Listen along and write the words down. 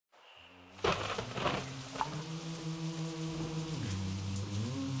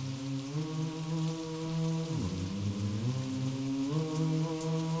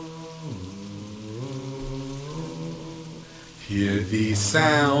Hear these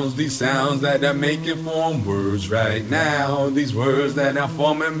sounds that are making form words right now. These words that are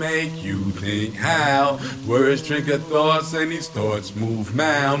forming make you think how. Words trigger thoughts and these thoughts move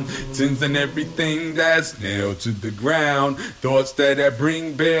mountains and everything that's nailed to the ground. Thoughts that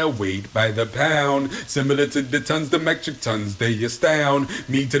bring bear weight by the pound. Similar to the tons, the metric tons, they astound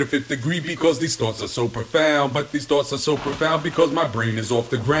me to the fifth degree because these thoughts are so profound. But these thoughts are so profound because my brain is off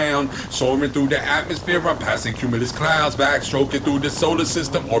the ground. Soaring through the atmosphere, I'm passing cumulus clouds, backstroking through the solar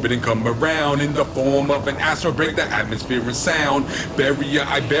system, orbiting come around in the form of an astro, break the atmosphere and sound barrier.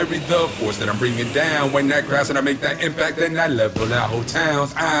 I bury the force that I'm bringing down. When that crashes and I make that impact, then I level out whole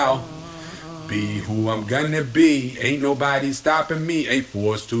towns. Ow. Be who I'm gonna be, ain't nobody stopping me, a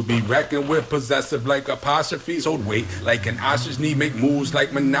force to be reckoned with, possessive like apostrophes, hold weight like an ostrich knee, make moves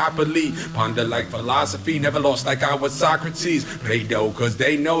like Monopoly, ponder like philosophy, never lost like I was Socrates, Plato, cause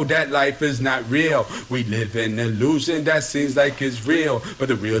they know that life is not real, we live in an illusion that seems like it's real, but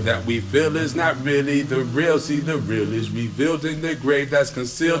the real that we feel is not really the real, see the real is revealed in the grave that's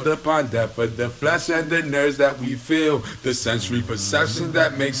concealed upon death of the flesh and the nerves that we feel, the sensory perception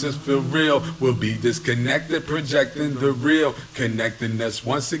that makes us feel real, will be disconnected, projecting the real, connecting us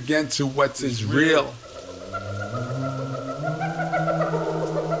once again to what is real.